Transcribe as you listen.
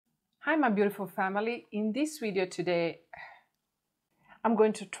Hi my beautiful family. In this video today, I'm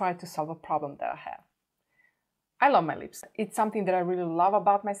going to try to solve a problem that I have. I love my lips. It's something that I really love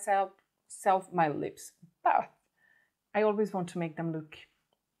about myself, my lips. But I always want to make them look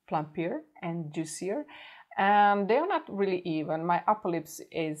plumpier and juicier. And they're not really even. My upper lips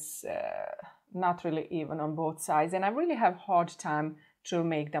is not really even on both sides. And I really have a hard time to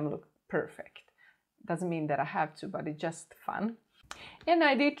make them look perfect. Doesn't mean that I have to, but it's just fun. And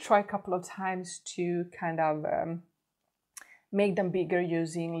I did try a couple of times to kind of make them bigger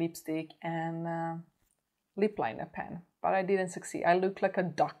using lipstick and lip liner pen, but I didn't succeed. I look like a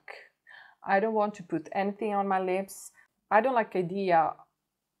duck. I don't want to put anything on my lips. I don't like the idea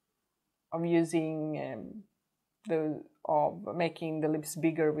of using making the lips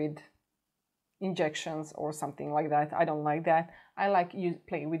bigger with injections or something like that. I don't like that. I like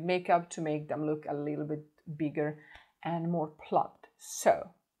playing with makeup to make them look a little bit bigger and more plump. So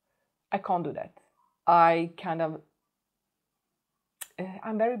I can't do that. I'm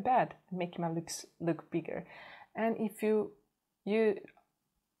very bad at making my lips look bigger. And if you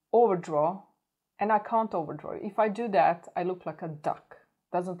overdraw, and I can't overdraw. If I do that, I look like a duck.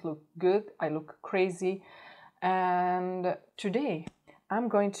 Doesn't look good. I look crazy. And today I'm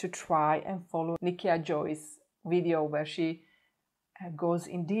going to try and follow Nikkia Joys' video where she goes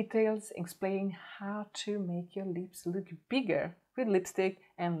in details explaining how to make your lips look bigger with lipstick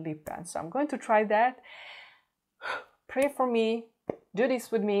and lip balm. So I'm going to try that. Pray for me, do this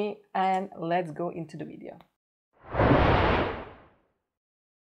with me, and let's go into the video.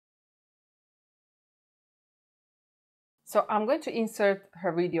 So I'm going to insert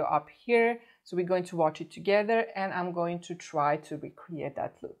her video up here. So we're going to watch it together and I'm going to try to recreate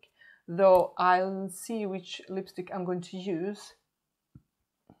that look. Though I'll see which lipstick I'm going to use.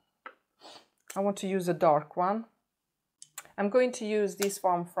 I want to use a dark one. I'm going to use this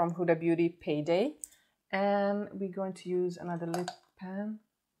one from Huda Beauty Payday. And we're going to use another lip pen.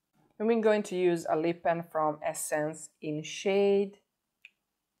 And we're going to use a lip pen from Essence in shade.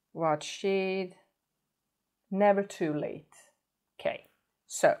 What shade? Never Too Late. Okay,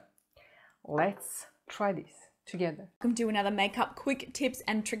 so let's try this together. Welcome to another makeup quick tips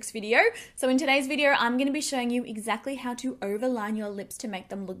and tricks video. So in today's video, I'm going to be showing you exactly how to overline your lips to make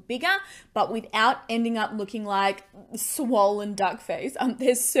them look bigger, but without ending up looking like swollen duck face.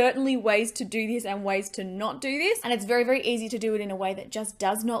 There's certainly ways to do this and ways to not do this. And it's very, very easy to do it in a way that just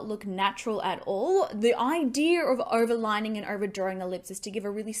does not look natural at all. The idea of overlining and overdrawing the lips is to give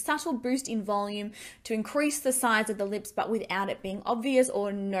a really subtle boost in volume to increase the size of the lips, but without it being obvious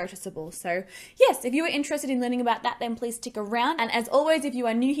or noticeable. So yes, if you are interested in learning about that, then please stick around. And as always, if you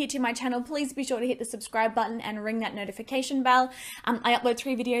are new here to my channel, please be sure to hit the subscribe button and ring that notification bell. I upload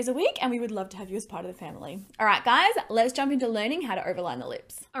 3 videos a week and we would love to have you as part of the family. All right, guys, let's jump into learning how to overline the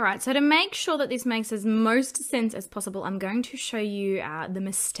lips. All right, so to make sure that this makes as most sense as possible, I'm going to show you the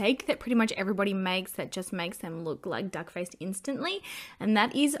mistake that pretty much everybody makes that just makes them look like duck-faced instantly, and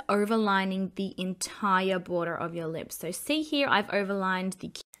that is overlining the entire border of your lips. So see here, I've overlined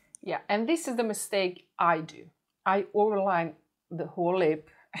the... Yeah, and this is the mistake I do. I overline the whole lip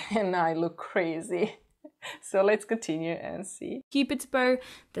and I look crazy. So let's continue and see. Cupid's bow,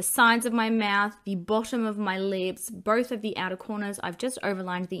 the sides of my mouth, the bottom of my lips, both of the outer corners, I've just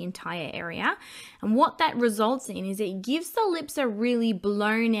overlined the entire area. And what that results in is it gives the lips a really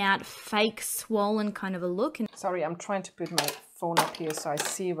blown out, fake, swollen kind of a look. Sorry, I'm trying to put my phone up here so I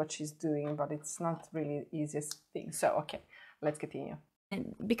see what she's doing, but it's not really the easiest thing. So, okay, let's continue.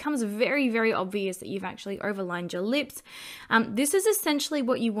 It becomes very, very obvious that you've actually overlined your lips. This is essentially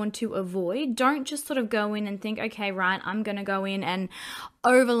what you want to avoid. Don't just sort of go in and think, okay, right, I'm going to go in and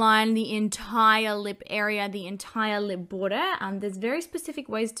overline the entire lip area, the entire lip border. There's very specific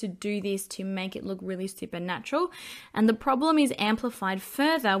ways to do this to make it look really super natural. And the problem is amplified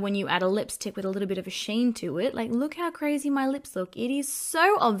further when you add a lipstick with a little bit of a sheen to it. Like, look how crazy my lips look. It is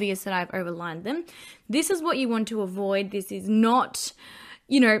so obvious that I've overlined them. This is what you want to avoid. This is not,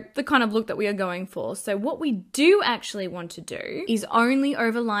 you know, the kind of look that we are going for. So what we do actually want to do is only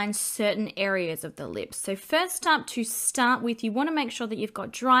overline certain areas of the lips. So first up, to start with, you want to make sure that you've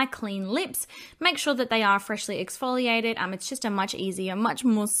got dry, clean lips. Make sure that they are freshly exfoliated. It's just a much easier, much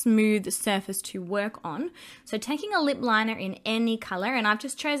more smooth surface to work on. So taking a lip liner in any color, and I've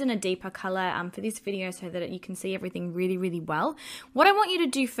just chosen a deeper color for this video so that you can see everything really, really well. What I want you to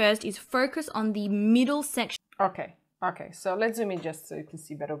do first is focus on the middle section. Okay, so let's zoom in just so you can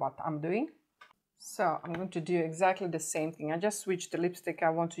see better what I'm doing. So I'm going to do exactly the same thing. I just switched the lipstick.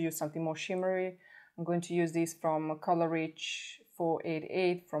 I want to use something more shimmery. I'm going to use this from Color Rich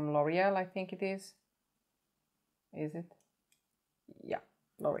 488 from L'Oreal, I think it is. Is it? Yeah.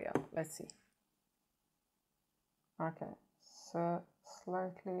 L'Oreal. Let's see. Okay, so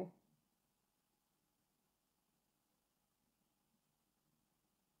slightly.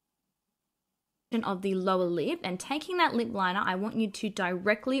 Of the lower lip, and taking that lip liner, I want you to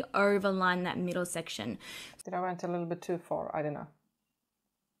directly overline that middle section. Did I went a little bit too far? I don't know.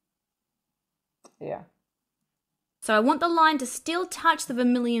 Yeah. So I want the line to still touch the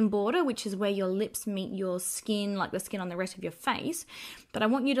vermilion border, which is where your lips meet your skin, like the skin on the rest of your face. But I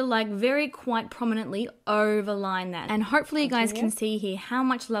want you to like very quite prominently overline that. And hopefully you guys can see here how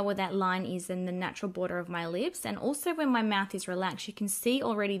much lower that line is than the natural border of my lips. And also when my mouth is relaxed, you can see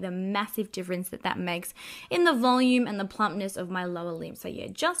already the massive difference that that makes in the volume and the plumpness of my lower lip. So yeah,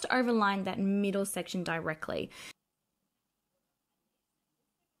 just overline that middle section directly.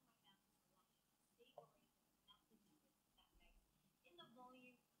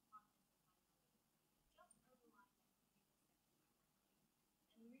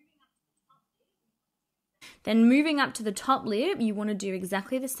 Then moving up to the top lip, you want to do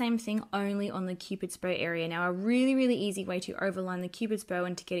exactly the same thing, only on the Cupid's bow area. Now, a really, really easy way to overline the Cupid's bow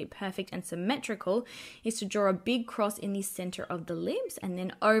and to get it perfect and symmetrical is to draw a big cross in the center of the lips and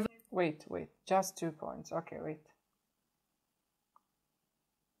then over. Wait, just 2 points. Okay, wait.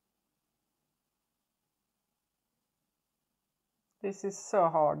 This is so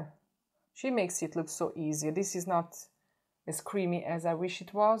hard. She makes it look so easy. This is not as creamy as I wish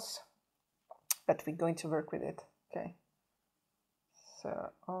it was, but we're going to work with it. Okay.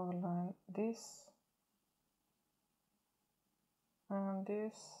 So outline this and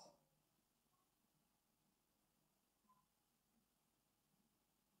this.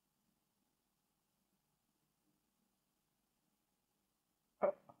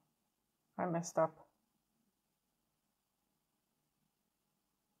 Oh, I messed up.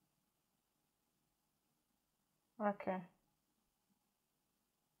 Okay.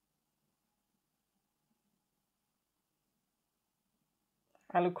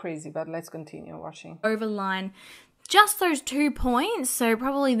 I look crazy, but let's continue washing. Overline just those 2 points, so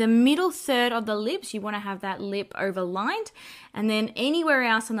probably the middle third of the lips, you want to have that lip overlined, and then anywhere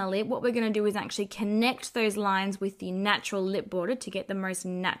else on the lip, what we're going to do is actually connect those lines with the natural lip border to get the most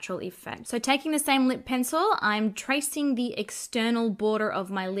natural effect. So taking the same lip pencil, I'm tracing the external border of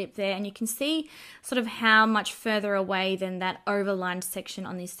my lip there, and you can see sort of how much further away than that overlined section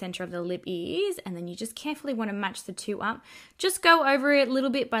on the center of the lip is, and then you just carefully want to match the two up. Just go over it little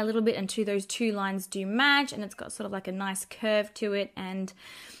bit by little bit until those two lines do match, and it's got sort of like a nice curve to it, and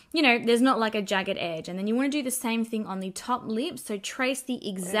you know, there's not like a jagged edge. And then you want to do the same thing on the top lip, so trace the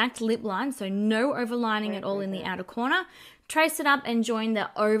exact lip line, so no overlining at all in the outer corner. Trace it up and join the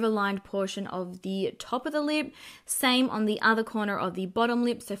overlined portion of the top of the lip. Same on the other corner of the bottom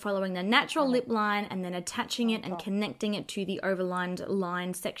lip, so following the natural lip line and then attaching it and connecting it to the overlined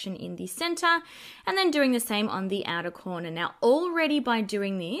line section in the center, and then doing the same on the outer corner. Now, already by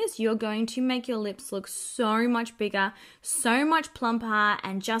doing this, you're going to make your lips look so much bigger, so much plumper,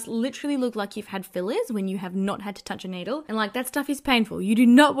 and just literally look like you've had fillers when you have not had to touch a needle. And like, that stuff is painful. You do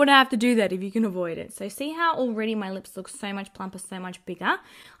not want to have to do that if you can avoid it. So see how already my lips look so much plumper, so much bigger.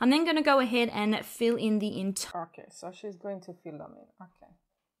 I'm then going to go ahead and fill in the entire. Okay, so she's going to fill them in. Okay,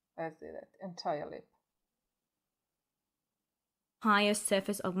 let's do that. Entire lip. Higher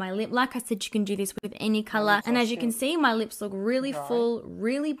surface of my lip. Like I said, you can do this with any color, and as you can see, my lips look really full,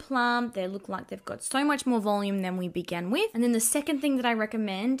 really plump. They look like they've got so much more volume than we began with. And then the second thing that I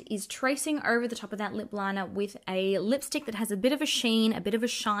recommend is tracing over the top of that lip liner with a lipstick that has a bit of a sheen, a bit of a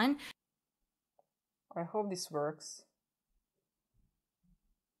shine. I hope this works.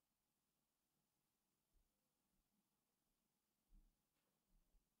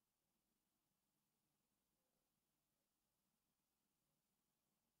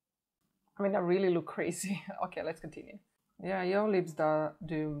 I mean, I really look crazy. Okay, let's continue. Yeah, your lips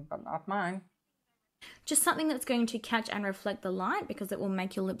do, but not mine. Just something that's going to catch and reflect the light, because it will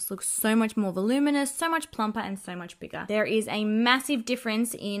make your lips look so much more voluminous, so much plumper, and so much bigger. There is a massive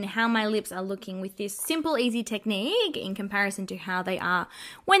difference in how my lips are looking with this simple, easy technique in comparison to how they are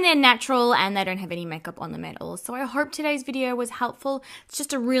when they're natural and they don't have any makeup on them at all. So I hope today's video was helpful. It's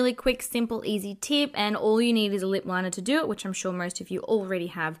just a really quick, simple, easy tip, and all you need is a lip liner to do it, which I'm sure most of you already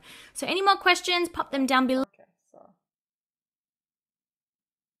have. So any more questions, pop them down below.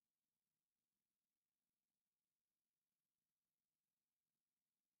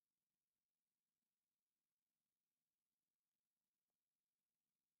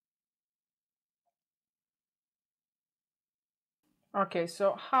 Okay,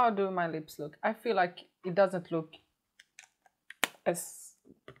 so how do my lips look? I feel like it doesn't look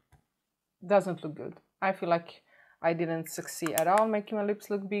good. I feel like I didn't succeed at all making my lips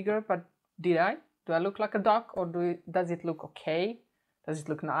look bigger, but did I? Do I look like a duck, or does it look okay? Does it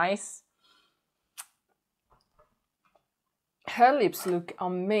look nice? Her lips look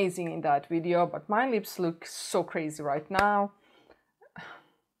amazing in that video, but my lips look so crazy right now.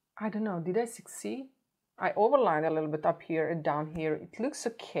 I don't know, did I succeed? I overlined a little bit up here and down here. It looks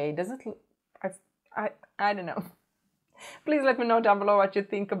okay. Does it look... I don't know. Please let me know down below what you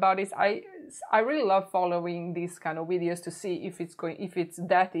think about this. I really love following these kind of videos to see if it's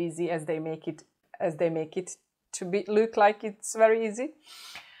that easy as they make it to look like it's very easy.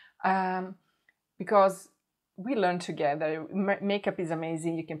 Because we learn together. Makeup is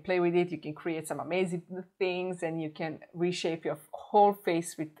amazing. You can play with it. You can create some amazing things, and you can reshape your whole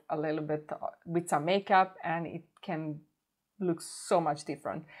face with a little bit with some makeup, and it can look so much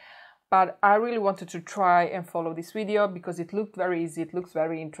different. But I really wanted to try and follow this video because it looked very easy, it looks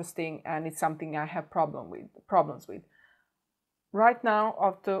very interesting, and it's something I have problems with. Right now,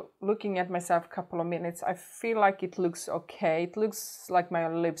 after looking at myself a couple of minutes, I feel like it looks okay. It looks like my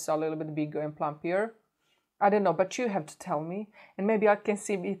lips are a little bit bigger and plumpier. I don't know, but you have to tell me. And maybe I can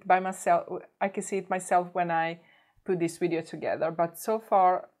see it by myself. I can see it myself when I put this video together. But so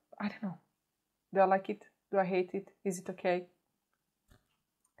far, I don't know. Do I like it? Do I hate it? Is it okay?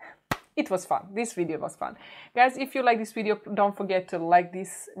 It was fun. This video was fun. Guys, if you like this video, don't forget to like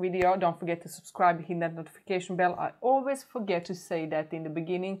this video. Don't forget to subscribe, hit that notification bell. I always forget to say that in the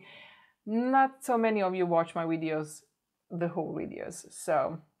beginning. Not so many of you watch my videos, the whole videos.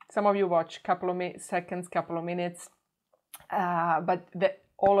 So some of you watch a couple of seconds, couple of minutes. But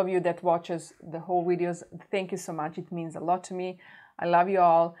all of you that watches the whole videos, thank you so much. It means a lot to me. I love you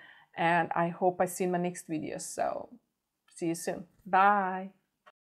all. And I hope I see you in my next video. So see you soon. Bye.